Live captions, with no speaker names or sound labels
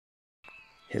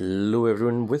Hello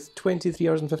everyone, with 23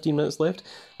 hours and 15 minutes left,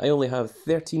 I only have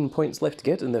 13 points left to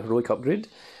get in the heroic upgrade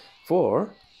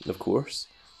for, of course,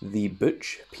 the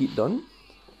Butch Pete Dunn.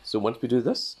 So once we do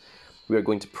this, we are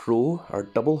going to pro our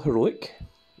double heroic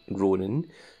Ronin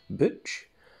Butch,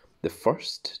 the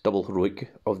first double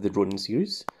heroic of the Ronin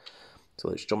series. So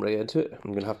let's jump right into it.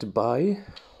 I'm going to have to buy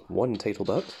one title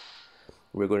belt.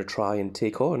 We're going to try and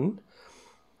take on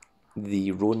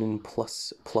the Ronin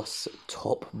plus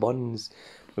top buns.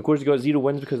 Of course, you got 0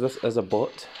 wins because this is a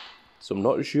bot, so I'm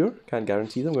not sure, can't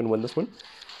guarantee that I'm going to win this one,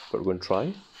 but we're going to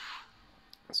try.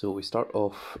 So we start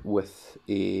off with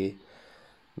a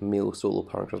male solo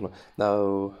power charisma.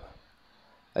 Now,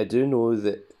 I do know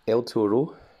that El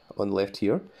Toro on the left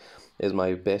here is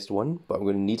my best one, but I'm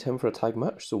going to need him for a tag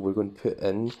match, so we're going to put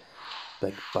in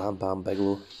Big Bam Bam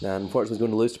Bigelow. And unfortunately, he's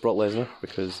going to lose to Brock Lesnar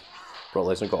because Brock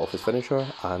Lesnar got off his finisher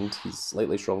and he's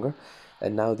slightly stronger.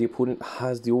 And now the opponent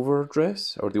has the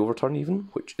overdress, or the overturn even,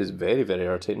 which is very, very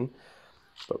irritating.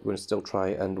 But we're going to still try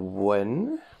and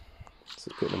win. So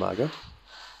let's put in the MAGA.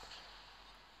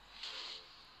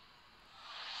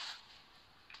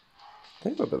 I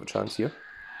think we've got a bit of a chance here.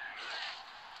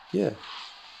 Yeah.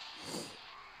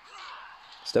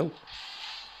 Still.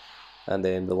 And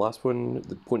then the last one,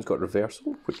 the opponent's got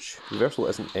reversal, which reversal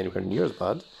isn't anywhere near as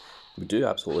bad. We do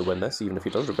absolutely win this, even if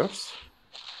he does reverse.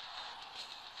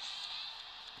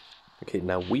 Okay,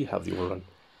 now we have the overrun.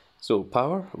 So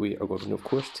power, we are going to, of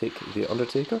course, take the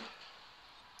Undertaker,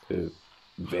 who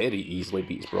very easily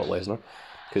beats Brock Lesnar,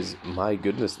 because my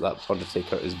goodness, that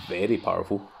Undertaker is very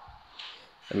powerful.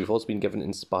 And we've also been given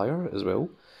Inspire as well.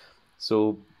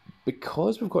 So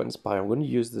because we've got Inspire, I'm going to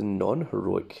use the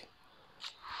non-heroic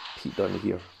Pete Dunne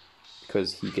here,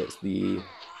 because he gets the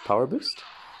power boost,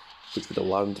 which would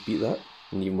allow him to beat that,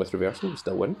 and even with reversal, we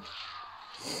still win.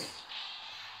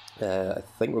 I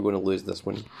think we're going to lose this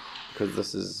one, because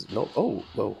this is not... Oh,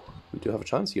 well, we do have a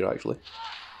chance here, actually.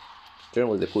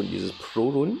 Generally, the opponent uses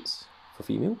Pro Ronins for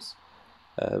females.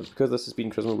 Because this has been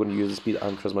Charisma, we're going to use the Speed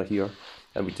and Charisma here,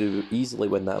 and we do easily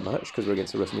win that match, because we're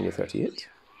against the WrestleMania 38.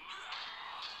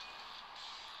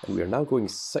 And we are now going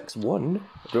 6-1.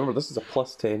 Remember, this is a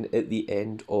plus 10 at the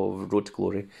end of Road to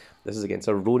Glory. This is against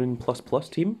a Ronin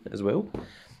 ++ team as well.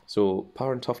 So,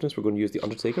 power and toughness, we're going to use the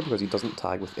Undertaker because he doesn't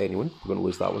tag with anyone. We're going to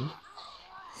lose that one.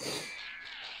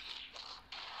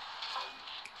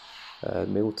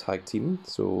 Male tag team.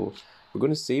 So, we're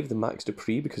going to save the Max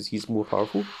Dupree because he's more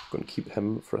powerful. We're going to keep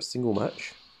him for a single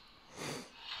match.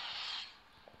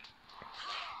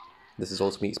 This is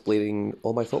also me explaining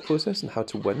all my thought process and how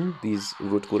to win these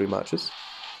Road to Glory matches.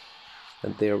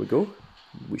 And there we go.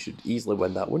 We should easily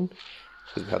win that one,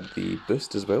 because we had the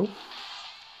boost as well.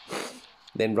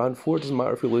 Then round 4, doesn't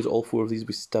matter if we lose all 4 of these,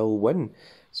 we still win.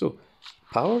 So,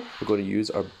 power, we're going to use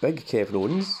our big Kevin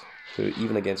Owens, who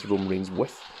even against Roman Reigns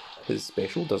with his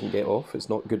special doesn't get off, it's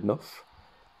not good enough.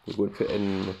 We're going to put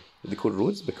in the Cody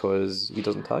Rhodes because he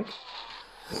doesn't tag.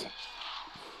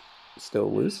 Still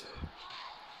lose.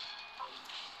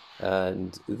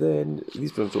 And then,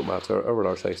 these ones don't matter, our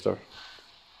Archeister.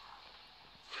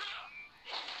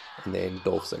 And then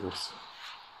Dolph Ziggles.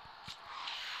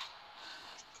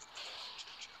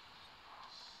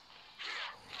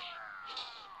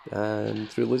 And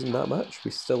through losing that match,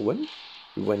 we still win.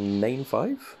 We win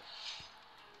 9-5.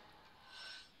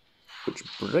 Which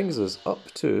brings us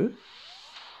up to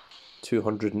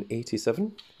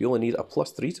 287. We only need a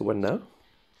 +3 to win now.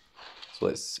 So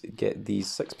let's get these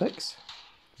 6 picks.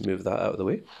 Move that out of the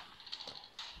way.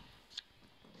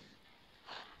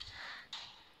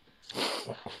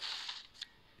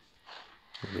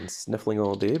 I've been sniffling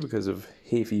all day because of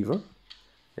hay fever.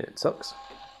 It sucks.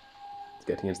 It's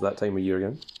getting into that time of year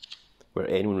again, where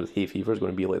anyone with hay fever is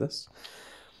going to be like this.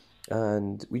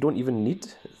 And we don't even need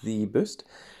the boost.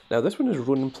 Now this one is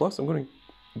Ronin Plus. I'm going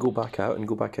to go back out and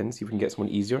go back in, see if we can get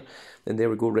someone easier. And there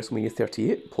we go, WrestleMania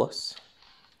 38 Plus.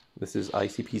 This is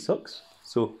ICP Sucks.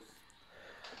 So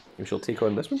we shall take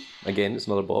on this one. Again, it's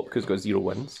another bot because it's got 0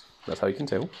 wins. That's how you can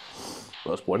tell.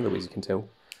 Well, that's one of the ways you can tell.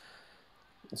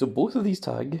 So both of these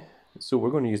tag. So we're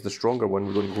going to use the stronger one.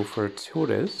 We're going to go for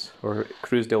Torres, or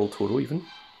Cruz del Toro even. What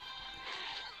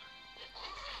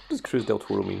does Cruz del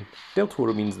Toro mean? Del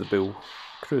Toro means the bull.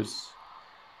 Cruz.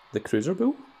 The cruiser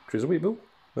bull? Cruiserweight bull?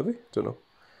 Maybe? Don't know.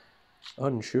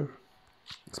 Unsure.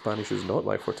 Spanish is not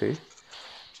my forte.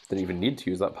 Didn't even need to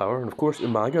use that power. And of course,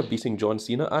 Umaga beating John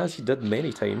Cena, as he did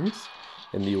many times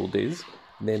in the old days.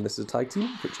 And then this is a tag team,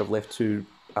 which I've left 2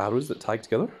 arrows that tag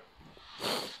together.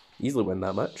 Easily win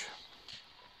that match.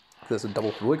 There's a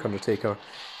double heroic Undertaker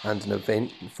and an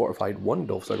event fortified 1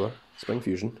 Dolph Ziggler. Spring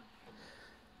Fusion.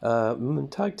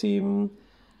 Tag team,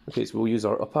 Okay, so we'll use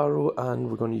our up arrow, and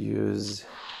we're going to use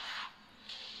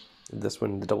this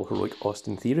one, the double heroic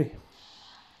Austin Theory,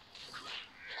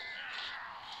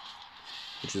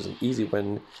 which is an easy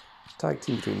win. Tag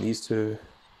team between these two,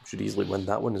 should easily win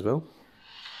that one as well.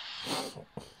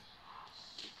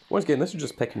 Once again, this is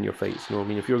just picking your fights, you know what I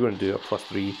mean? If you're going to do a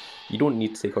 +3, you don't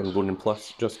need to take on Ronin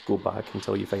plus, just go back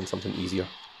until you find something easier.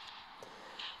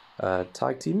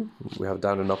 Tag team, we have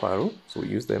down and up arrow, so we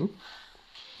use them.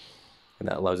 And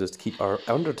that allows us to keep our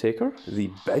Undertaker, the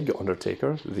big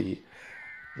Undertaker, the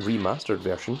remastered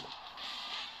version,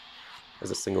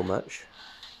 as a single match,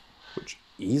 which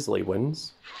easily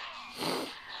wins.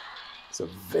 It's a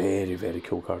very, very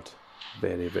cool card.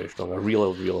 Very, very strong. I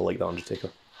really, really like the Undertaker.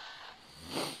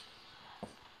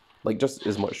 Like, just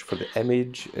as much for the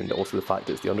image, and also the fact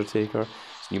that it's the Undertaker.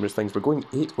 It's numerous things. We're going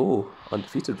 8-0,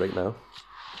 undefeated right now.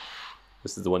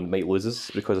 This is the one that might lose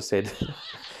us, because I said...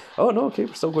 oh no, okay,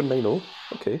 we're still going 9-0.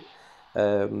 Okay.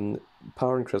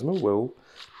 Power and Charisma, well,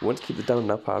 we want to keep the down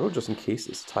and up arrow, just in case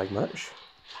it's a tag match,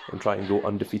 and try and go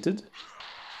undefeated.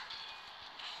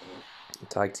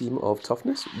 Tag team of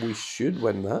toughness, we should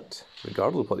win that,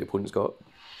 regardless of what the opponent's got.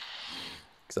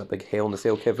 Because that big Hell in a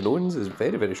Cell Kevin Owens is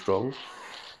very, very strong.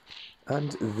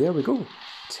 And there we go.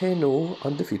 10-0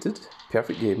 undefeated.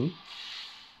 Perfect game.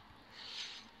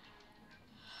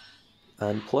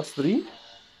 And +3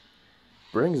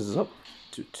 brings us up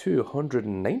to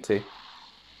 290.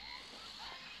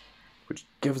 Which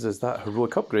gives us that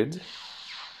heroic upgrade.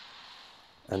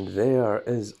 And there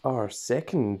is our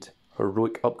second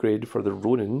heroic upgrade for the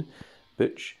Ronin,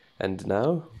 Butch. And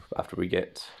now, after we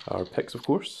get our picks, of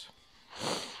course,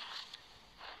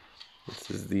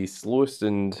 this is the slowest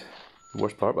and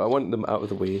worst part, but I want them out of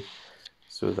the way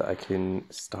so that I can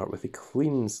start with a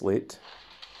clean slate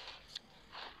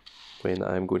when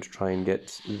I'm going to try and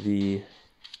get the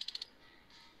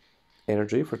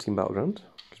energy for Team Battleground,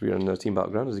 because we are in a Team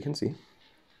Battleground, as you can see.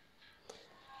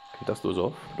 Can dust those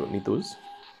off, don't need those.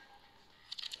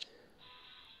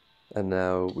 And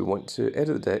now we want to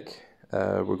edit the deck.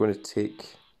 We're going to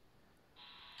take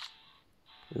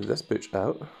this Butch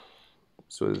out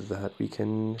so that we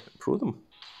can pro them.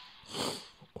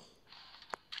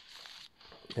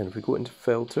 And if we go into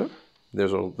filter,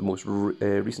 there's all the most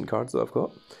recent cards that I've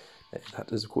got.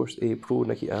 That is, of course, a pro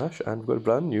Nikki Ash, and we've got a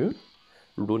brand new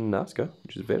Ronin Nazca,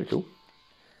 which is very cool.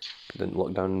 I didn't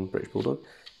lock down British Bulldog.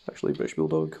 Actually, British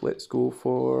Bulldog, let's go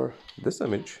for this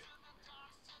image.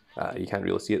 You can't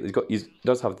really see it. He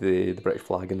does have the British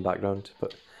flag in the background,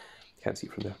 but you can't see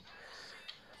it from there.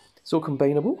 So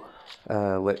combinable,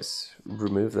 let's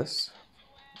remove this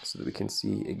so that we can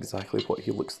see exactly what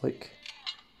he looks like.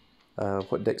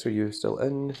 What decks are you still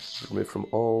in? Remove from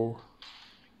all.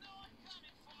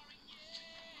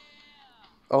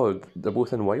 Oh, they're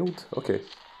both in wild? Okay.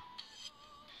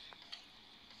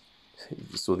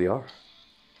 So they are.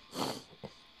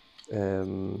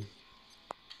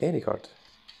 Any card.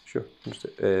 Sure. Just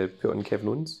put on Kevin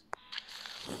Owens.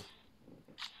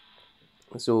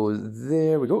 So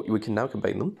there we go. We can now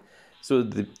combine them. So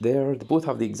they both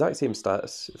have the exact same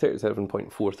stats: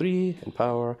 37.43 in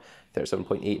power,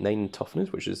 37.89 in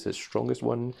toughness, which is his strongest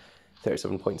one,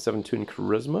 37.72 in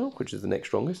charisma, which is the next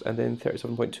strongest, and then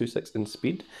 37.26 in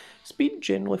speed. Speed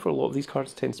generally for a lot of these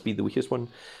cards tends to be the weakest one,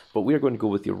 but we are going to go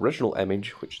with the original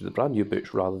image, which is the brand new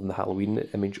Butch, rather than the Halloween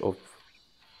image of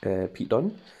Pete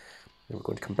Dunn. And we're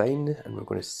going to combine, and we're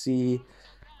going to see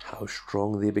how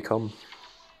strong they become.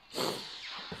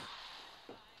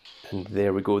 And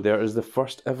there we go, there is the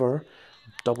first ever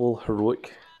double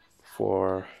heroic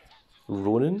for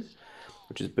Ronin,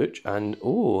 which is Butch. And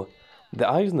oh, the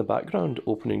eyes in the background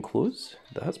open and close,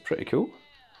 that's pretty cool.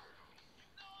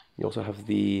 You also have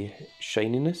the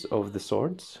shininess of the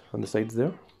swords on the sides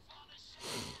there.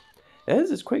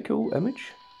 It's quite a cool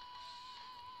image.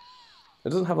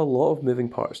 It doesn't have a lot of moving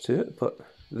parts to it, but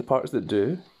the parts that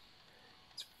do,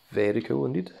 it's very cool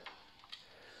indeed.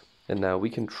 And now we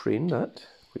can train that,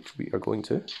 which we are going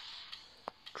to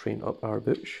train up our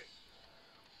Butch.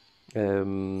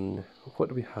 What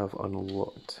do we have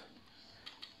unlocked?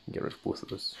 Get rid of both of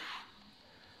those.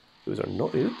 Those are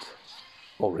not good.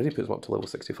 Already puts them up to level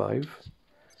 65.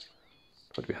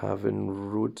 What do we have in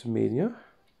Road to Mania?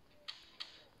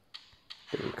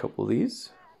 Get a couple of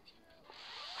these.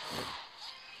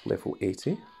 Level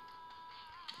 80.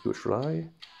 Yosh Rai.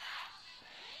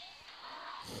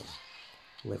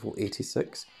 Level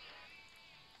 86.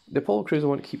 The Apollo Cruise I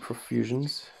want to keep for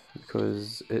fusions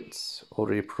because it's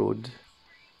already pro'd.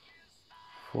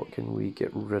 What can we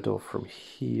get rid of from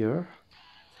here?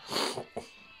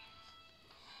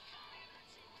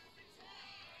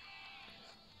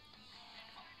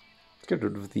 Let's get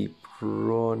rid of the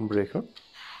Brawn Breaker.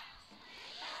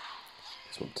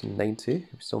 This one to 90.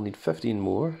 We still need 15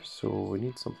 more, so we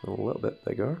need something a little bit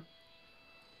bigger.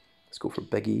 Let's go for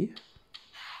Big E.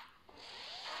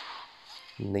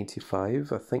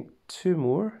 95. I think 2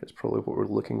 more is probably what we're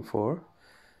looking for.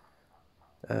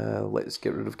 Let's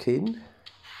get rid of Kane.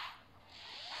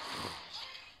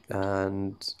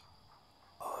 And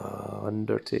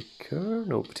Undertaker.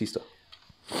 No, Batista.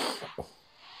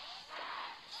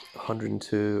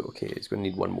 102. Okay, he's going to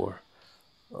need 1 more.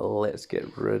 Let's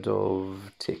get rid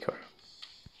of Taker.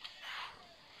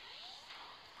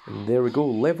 And there we go,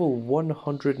 level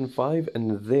 105,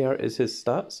 and there is his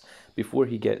stats before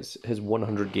he gets his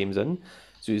 100 games in.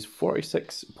 So he's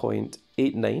 46.89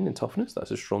 in toughness, that's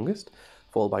his strongest,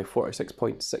 followed by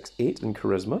 46.68 in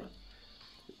charisma.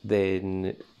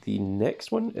 Then the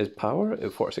next one is power at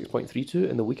 46.32,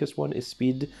 and the weakest one is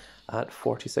speed at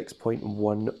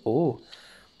 46.10.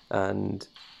 And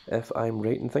if I'm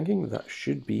right in thinking, that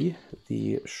should be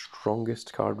the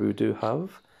strongest card we do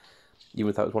have, even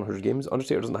without his 100 games.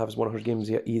 Undertaker doesn't have his 100 games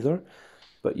yet either,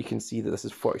 but you can see that this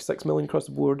is 46 million across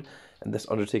the board, and this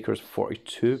Undertaker is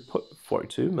 42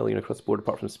 million across the board,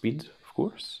 apart from speed, of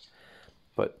course.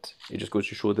 But it just goes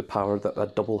to show the power that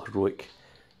that double heroic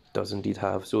does indeed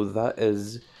have. So that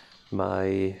is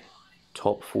my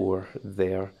top 4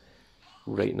 there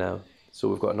right now. So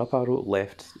we've got an up arrow,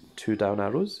 left 2 down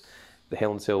arrows. The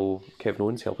Hell in Cell Kevin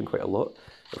Owens helping quite a lot.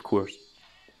 Of course,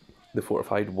 the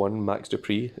fortified 1 Max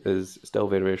Dupree is still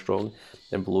very, very strong.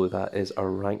 And below that is our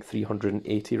rank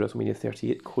 380 WrestleMania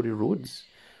 38 Cody Rhodes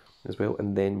as well.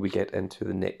 And then we get into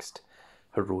the next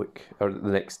heroic, or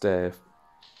the next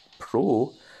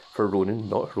pro for Ronin,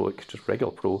 not heroic, just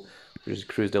regular pro, which is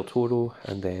Cruz del Toro,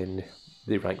 and then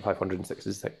the rank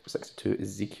 562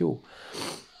 Ezekiel.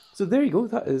 So there you go,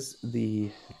 that is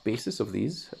the basis of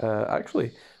these.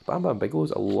 Actually, Bam Bam Bigelow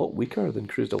is a lot weaker than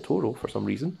Cruz del Toro for some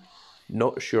reason.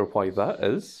 Not sure why that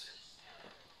is.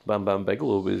 Bam Bam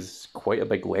Bigelow was quite a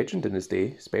big legend in his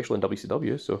day, especially in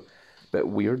WCW, so a bit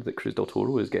weird that Cruz del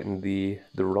Toro is getting the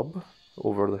rub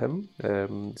over him.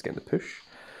 He's getting the push.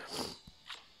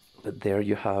 But there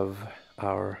you have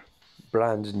our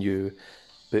brand new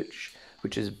Butch,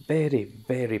 which is very,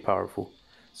 very powerful.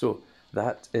 So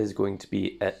that is going to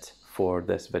be it for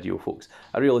this video, folks.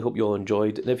 I really hope you all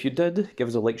enjoyed, and if you did, give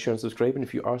us a like, share and subscribe, and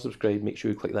if you are subscribed, make sure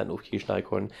you click that notification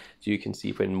icon so you can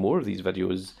see when more of these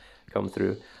videos come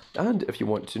through. And if you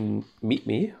want to meet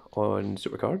me on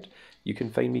Supercard, you can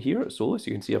find me here at Solus.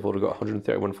 You can see I've already got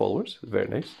 131 followers, very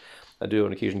nice. I do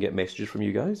on occasion get messages from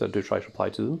you guys, I do try to reply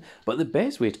to them, but the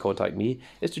best way to contact me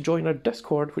is to join our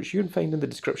Discord, which you can find in the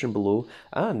description below,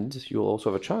 and you'll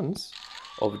also have a chance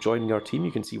of joining our team.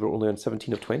 You can see we're only on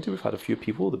 17 of 20. We've had a few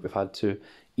people that we've had to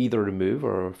either remove,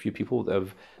 or a few people that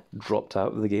have dropped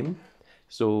out of the game.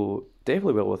 So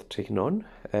definitely well worth taking on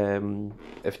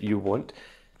if you want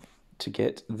to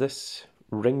get this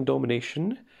ring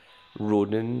domination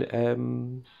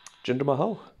Ronin Jinder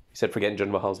Mahal. He said forgetting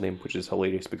Jinder Mahal's name, which is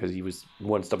hilarious because he was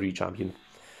once WWE champion.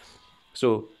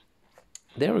 So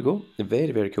there we go.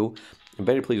 Very, very cool. I'm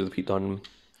very pleased with Pete Dunn,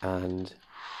 and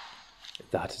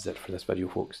that is it for this video,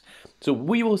 folks. So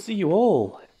we will see you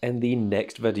all in the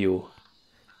next video.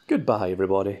 Goodbye,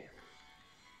 everybody.